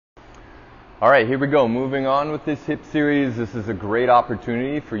All right, here we go. Moving on with this hip series, this is a great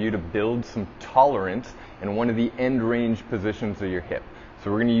opportunity for you to build some tolerance in one of the end range positions of your hip.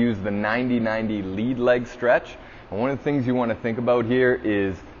 So we're going to use the 90-90 lead leg stretch. And one of the things you want to think about here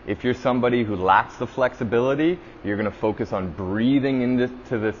is if you're somebody who lacks the flexibility, you're going to focus on breathing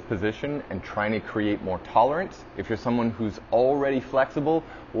into this position and trying to create more tolerance. If you're someone who's already flexible,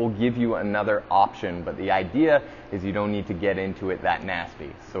 we'll give you another option. But the idea is you don't need to get into it that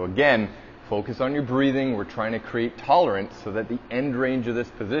nasty. So again, focus on your breathing. We're trying to create tolerance so that the end range of this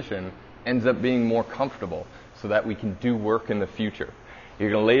position ends up being more comfortable so that we can do work in the future. You're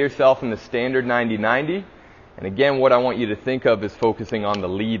going to lay yourself in the standard 90-90. And again, what I want you to think of is focusing on the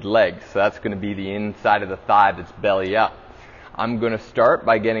lead leg. So that's going to be the inside of the thigh that's belly up. I'm going to start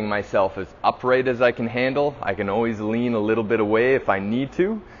by getting myself as upright as I can handle. I can always lean a little bit away if I need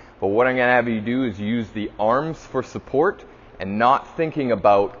to. But what I'm going to have you do is use the arms for support and not thinking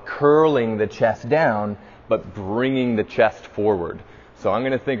about curling the chest down, but bringing the chest forward. So I'm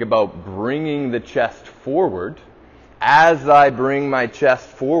going to think about bringing the chest forward. As I bring my chest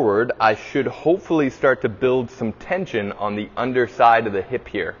forward, I should hopefully start to build some tension on the underside of the hip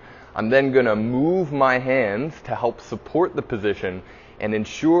here. I'm then going to move my hands to help support the position and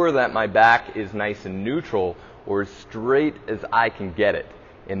ensure that my back is nice and neutral or as straight as I can get it.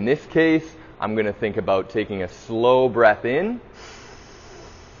 In this case, I'm going to think about taking a slow breath in,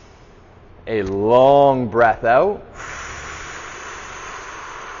 a long breath out,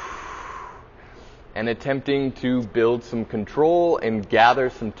 and attempting to build some control and gather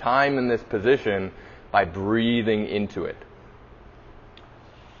some time in this position by breathing into it.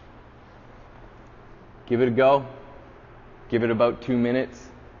 Give it a go. Give it about 2 minutes.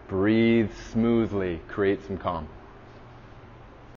 Breathe smoothly. Create some calm.